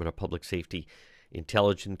the Department of Public Safety,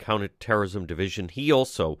 Intelligence, Counterterrorism Division. He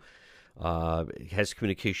also has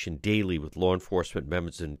communication daily with law enforcement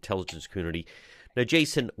members of the intelligence community. Now,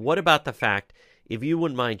 Jason, what about the fact, if you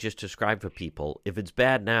wouldn't mind just describe for people, if it's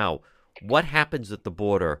bad now, what happens at the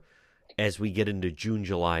border as we get into June,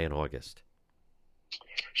 July, and August?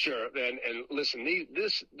 Sure, and listen,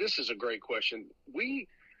 this is a great question.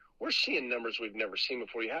 We're seeing numbers we've never seen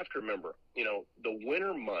before. You have to remember, the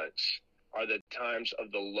winter months are the times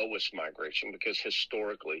of the lowest migration because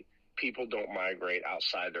historically people don't migrate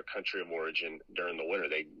outside their country of origin during the winter.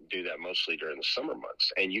 They do that mostly during the summer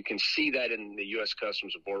months. And you can see that in the U.S.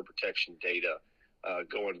 Customs and Border Protection data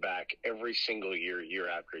going back every single year, year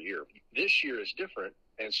after year. This year is different,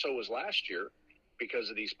 and so was last year because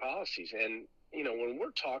of these policies. And, when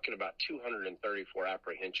we're talking about 234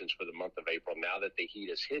 apprehensions for the month of April, now that the heat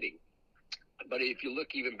is hitting, but if you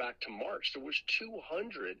look even back to March, there was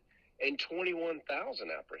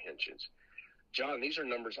 221,000 apprehensions. John, these are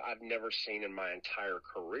numbers I've never seen in my entire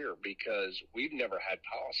career because we've never had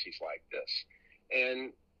policies like this.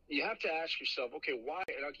 And you have to ask yourself, okay, why?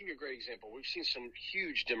 And I'll give you a great example. We've seen some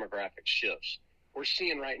huge demographic shifts. We're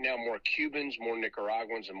seeing right now more Cubans, more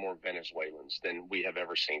Nicaraguans, and more Venezuelans than we have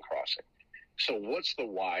ever seen crossing. So what's the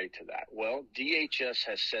why to that? Well, DHS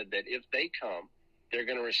has said that if they come, they're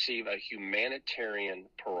going to receive a humanitarian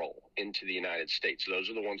parole into the United States. Those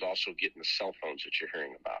are the ones also getting the cell phones that you're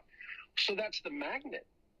hearing about. So that's the magnet.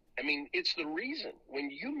 I mean, it's the reason.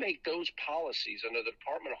 When you make those policies under the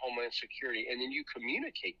Department of Homeland Security and then you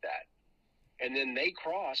communicate that, and then they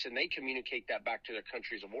cross and they communicate that back to their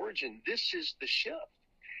countries of origin, this is the shift.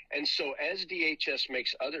 And so as DHS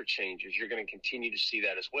makes other changes, you're going to continue to see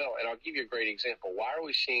that as well. And I'll give you a great example. Why are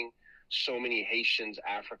we seeing so many Haitians,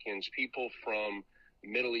 Africans, people from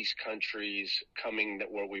Middle East countries coming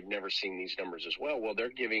where we've never seen these numbers as well? Well, they're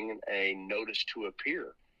giving a notice to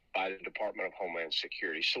appear by the Department of Homeland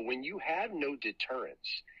Security. So when you have no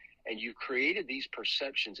deterrence and you've created these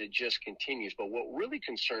perceptions, it just continues. But what really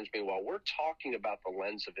concerns me while we're talking about the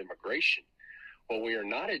lens of immigration, what we are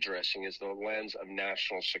not addressing is the lens of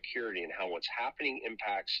national security and how what's happening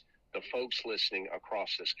impacts the folks listening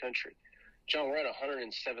across this country. John, we're at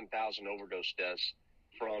 107,000 overdose deaths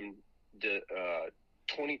from the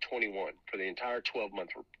 2021 for the entire 12-month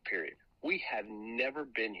period. We have never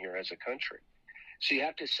been here as a country. So you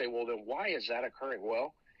have to say, well, then why is that occurring?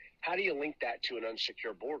 Well, how do you link that to an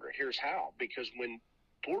unsecure border? Here's how. Because when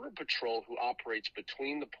Border Patrol, who operates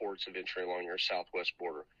between the ports of entry along your southwest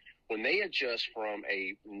border, when they adjust from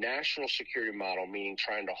a national security model, meaning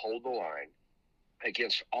trying to hold the line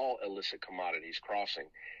against all illicit commodities crossing,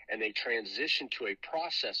 and they transition to a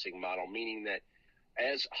processing model, meaning that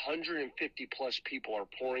as 150 plus people are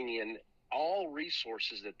pouring in, all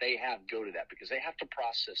resources that they have go to that because they have to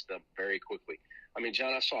process them very quickly. I mean,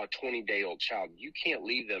 John, I saw a 20-day-old child. You can't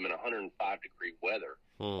leave them in 105-degree weather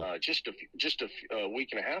just a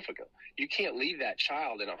week and a half ago. You can't leave that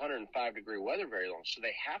child in 105-degree weather very long, so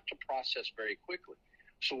they have to process very quickly.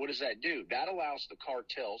 So what does that do? That allows the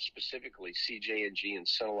cartels, specifically CJ&G and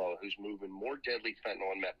Sinaloa, who's moving more deadly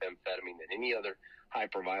fentanyl and methamphetamine than any other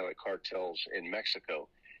hyper-violent cartels in Mexico,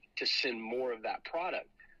 to send more of that product.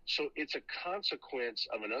 So it's a consequence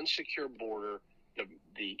of an unsecure border,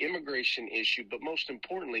 the immigration issue, but most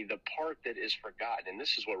importantly, the part that is forgotten, and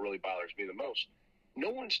this is what really bothers me the most. No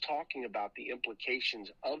one's talking about the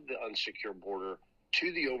implications of the unsecure border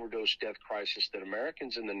to the overdose death crisis that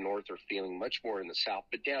Americans in the North are feeling much more in the South.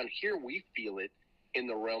 But down here, we feel it in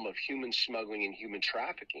the realm of human smuggling and human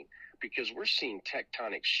trafficking because we're seeing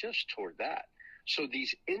tectonic shifts toward that. So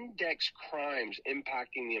these index crimes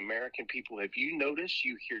impacting the American people, have you noticed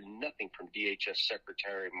you hear nothing from DHS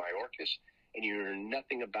Secretary Mayorkas, and you hear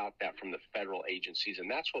nothing about that from the federal agencies,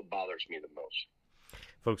 and that's what bothers me the most.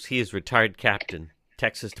 Folks, he is retired captain,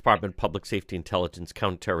 Texas Department of Public Safety Intelligence,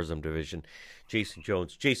 Counterterrorism Division, Jason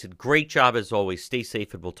Jones. Jason, great job as always. Stay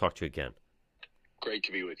safe, and we'll talk to you again. Great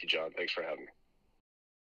to be with you, John. Thanks for having me.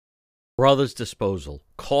 Brothers Disposal.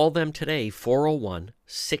 Call them today,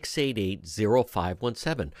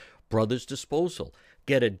 401-688-0517. Brothers Disposal.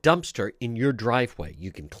 Get a dumpster in your driveway.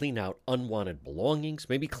 You can clean out unwanted belongings,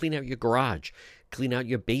 maybe clean out your garage, clean out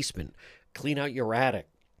your basement, clean out your attic.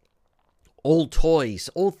 Old toys,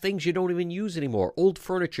 old things you don't even use anymore, old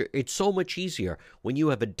furniture. It's so much easier when you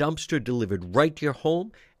have a dumpster delivered right to your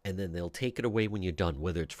home, and then they'll take it away when you're done,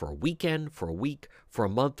 whether it's for a weekend, for a week, for a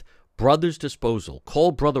month. Brothers Disposal.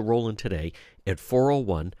 Call Brother Roland today at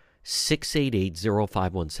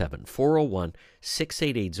 401-688-0517.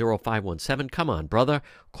 401-688-0517. Come on, brother.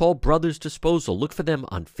 Call Brothers Disposal. Look for them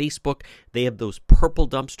on Facebook. They have those purple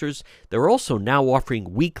dumpsters. They're also now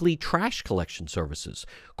offering weekly trash collection services.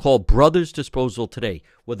 Call Brothers Disposal today,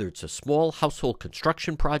 whether it's a small household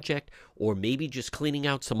construction project or maybe just cleaning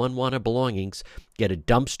out some unwanted belongings. Get a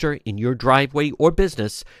dumpster in your driveway or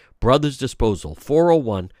business. Brothers Disposal,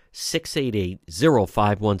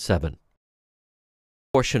 401-688-0517.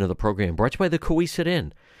 Portion of the program brought to you by the Coesit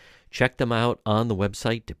Inn. Check them out on the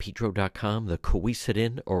website, DePietro.com. The Coesit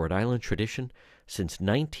Inn, a Rhode Island tradition since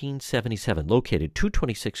 1977, located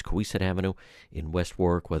 226 Coesit Avenue in West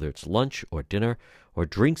Warwick. Whether it's lunch or dinner or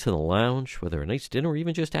drinks in the lounge, whether a nice dinner or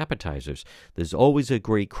even just appetizers, there's always a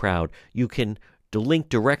great crowd. You can link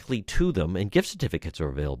directly to them, and gift certificates are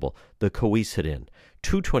available. The Coesit Inn,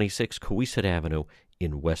 226 Coesit Avenue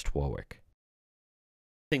in West Warwick.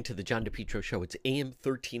 To the John DePietro Show. It's AM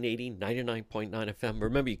 1380, 99.9 FM.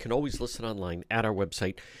 Remember, you can always listen online at our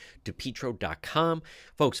website, DePietro.com.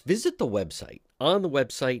 Folks, visit the website. On the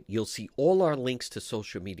website, you'll see all our links to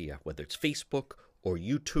social media, whether it's Facebook or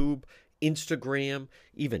YouTube, Instagram,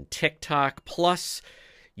 even TikTok. Plus,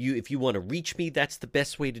 if you want to reach me, that's the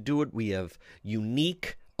best way to do it. We have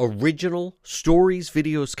unique, original stories,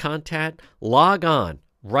 videos, content. Log on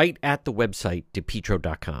right at the website,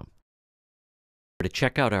 DePietro.com. To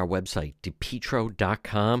check out our website,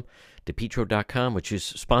 DePietro.com, which is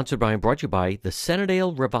sponsored by and brought to you by the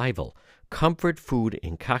Centerdale Revival, comfort food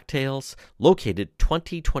and cocktails, located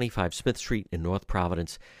 2025 Smith Street in North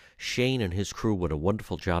Providence. Shane and his crew, what a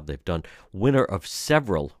wonderful job they've done. Winner of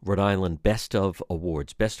several Rhode Island Best of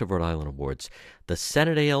Rhode Island Awards. The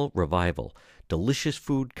Centerdale Revival, delicious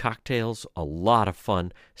food, cocktails, a lot of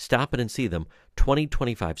fun. Stop in and see them,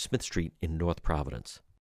 2025 Smith Street in North Providence.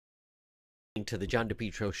 To the John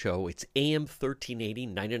DePietro Show. It's AM 1380,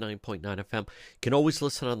 99.9 FM. You can always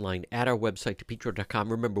listen online at our website,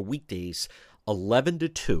 DePietro.com. Remember, weekdays, 11 to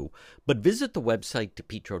 2. But visit the website,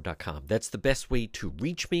 DePietro.com. That's the best way to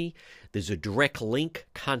reach me. There's a direct link.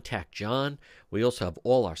 Contact John. We also have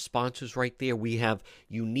all our sponsors right there. We have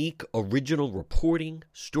unique, original reporting,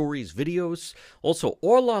 stories, videos. Also,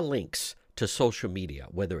 all our links to social media,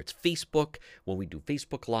 whether it's Facebook, when we do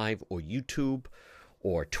Facebook Live, or YouTube,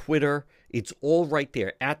 or Twitter. It's all right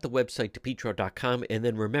there at the website, DePietro.com. And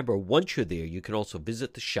then remember, once you're there, you can also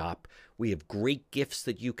visit the shop. We have great gifts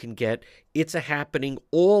that you can get. It's a happening.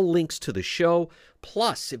 All links to the show.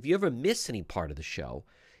 Plus, if you ever miss any part of the show,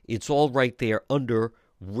 it's all right there under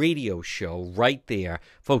radio show right there.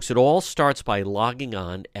 Folks, it all starts by logging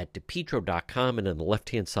on at DePietro.com, and on the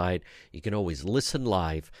left-hand side, you can always listen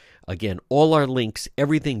live. Again, all our links,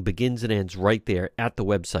 everything begins and ends right there at the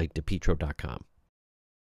website, DePietro.com.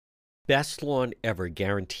 Best lawn ever,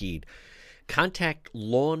 guaranteed. Contact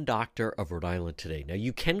Lawn Doctor of Rhode Island today. Now,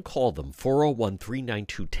 you can call them,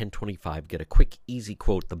 401-392-1025. Get a quick, easy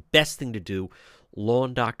quote. The best thing to do,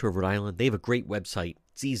 Lawn Doctor of Rhode Island. They have a great website.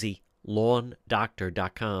 It's easy,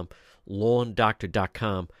 lawndoctor.com,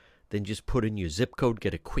 lawndoctor.com. Then just put in your zip code,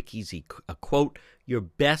 get a quick, easy quote. Your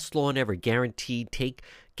best lawn ever, guaranteed.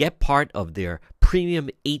 Get part of their premium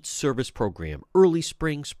 8 service program. Early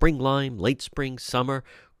spring, spring lime, late spring, summer,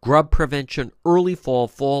 grub prevention, early fall,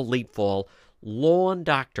 late fall. Lawn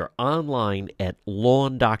Doctor online at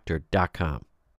lawndoctor.com.